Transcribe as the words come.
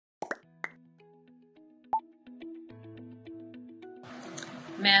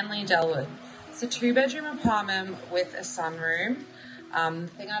Manly, Delwood. It's a 2-bedroom apartment with a sunroom. The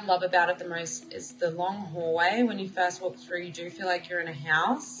thing I love about it the most is the long hallway. When you first walk through, you do feel like you're in a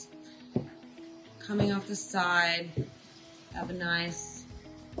house. Coming off the side, have a nice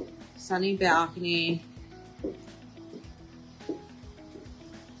sunny balcony.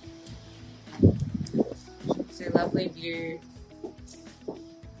 It's a lovely view.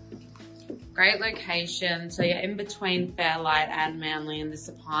 Great location. So you're in between Fairlight and Manly in this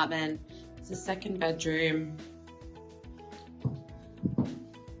apartment. It's a 2nd bedroom.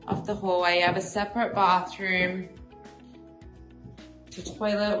 Off the hallway, you have a separate bathroom, the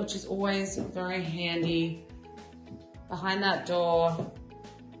toilet, which is always very handy. Behind that door,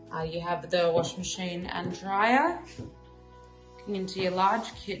 you have the wash machine and dryer. Looking into your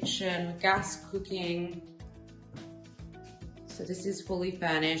large kitchen, gas cooking. So this is fully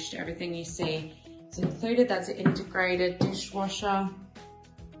furnished. Everything you see is included. That's an integrated dishwasher.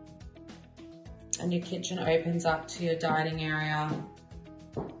 And your kitchen opens up to your dining area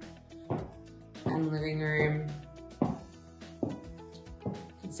and living room. You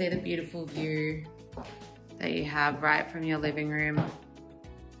can see the beautiful view that you have right from your living room.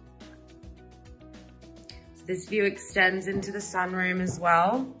 So this view extends into the sunroom as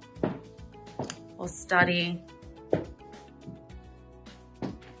well, or study.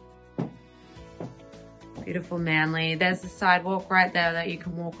 Beautiful Manly. There's the sidewalk right there that you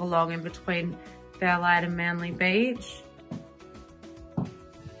can walk along in between Fairlight and Manly Beach.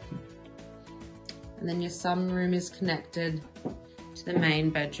 And then your sunroom is connected to the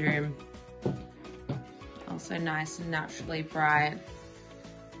main bedroom. Also nice and naturally bright.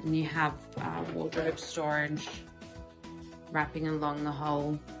 And you have wardrobe storage wrapping along the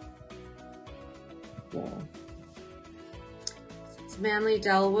whole wall. So it's Manly,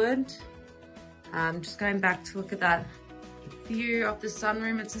 Delwood. Just going back to look at that view of the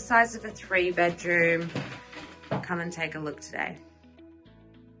sunroom. It's the size of a 3-bedroom. Come and take a look today.